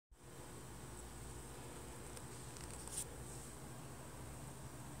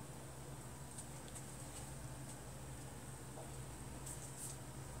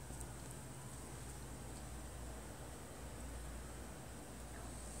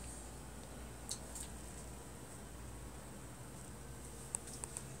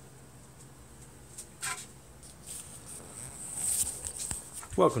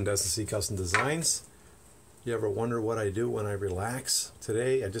Welcome to S&C Custom Designs. You ever wonder what I do when I relax?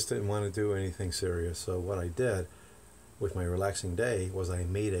 Today I just didn't want to do anything serious, so what I did with my relaxing day was I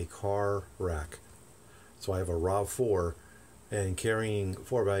made a car rack. So I have a RAV4, and carrying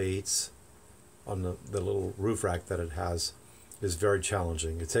 4x8s on the little roof rack that it has is very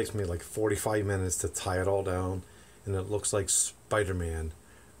challenging. It takes me like 45 minutes to tie it all down, and it looks like Spider-Man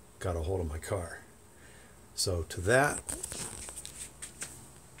got a hold of my car. So to that,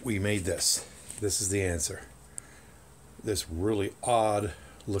 we made this. This is the answer. This really odd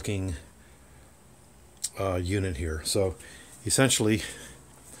looking unit here. So essentially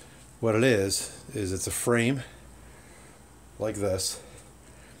what it is it's a frame like this,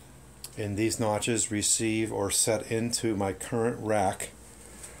 and these notches receive or set into my current rack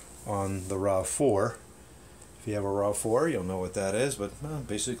on the RAV4. If you have a RAV4, you'll know what that is, but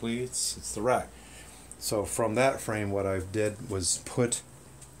basically it's the rack. So from that frame, what I did was put,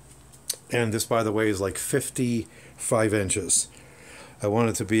 and this, by the way, is like 55 inches. I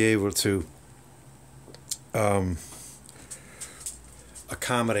wanted to be able to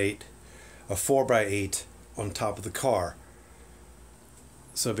accommodate a 4x8 on top of the car.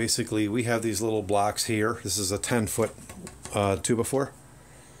 So basically, we have these little blocks here. This is a 10-foot 2x4.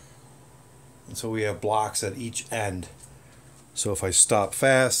 And so we have blocks at each end. So if I stop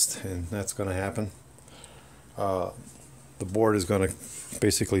fast, and that's going to happen, the board is going to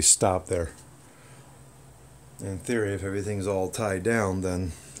basically stop there. In theory, if everything's all tied down,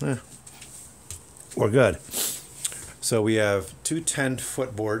 then we're good. So we have two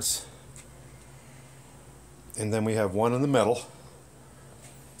 10-foot boards, and then we have one in the middle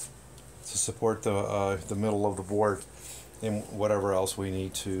to support the middle of the board and whatever else we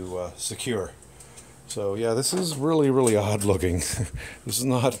need to secure. So yeah, this is really odd looking. This is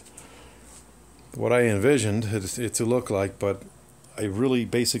not what I envisioned it to look like, but I really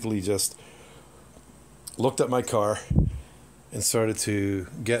basically just looked at my car and started to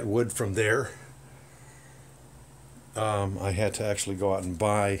get wood from there. I had to actually go out and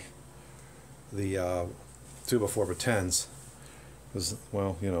buy the 2x4x10s because,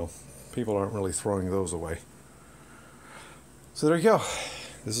 well, you know, people aren't really throwing those away. So there you go.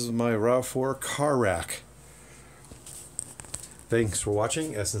 This is my RAV4 car rack. Thanks for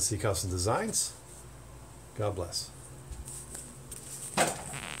watching S&C Custom Designs. God bless.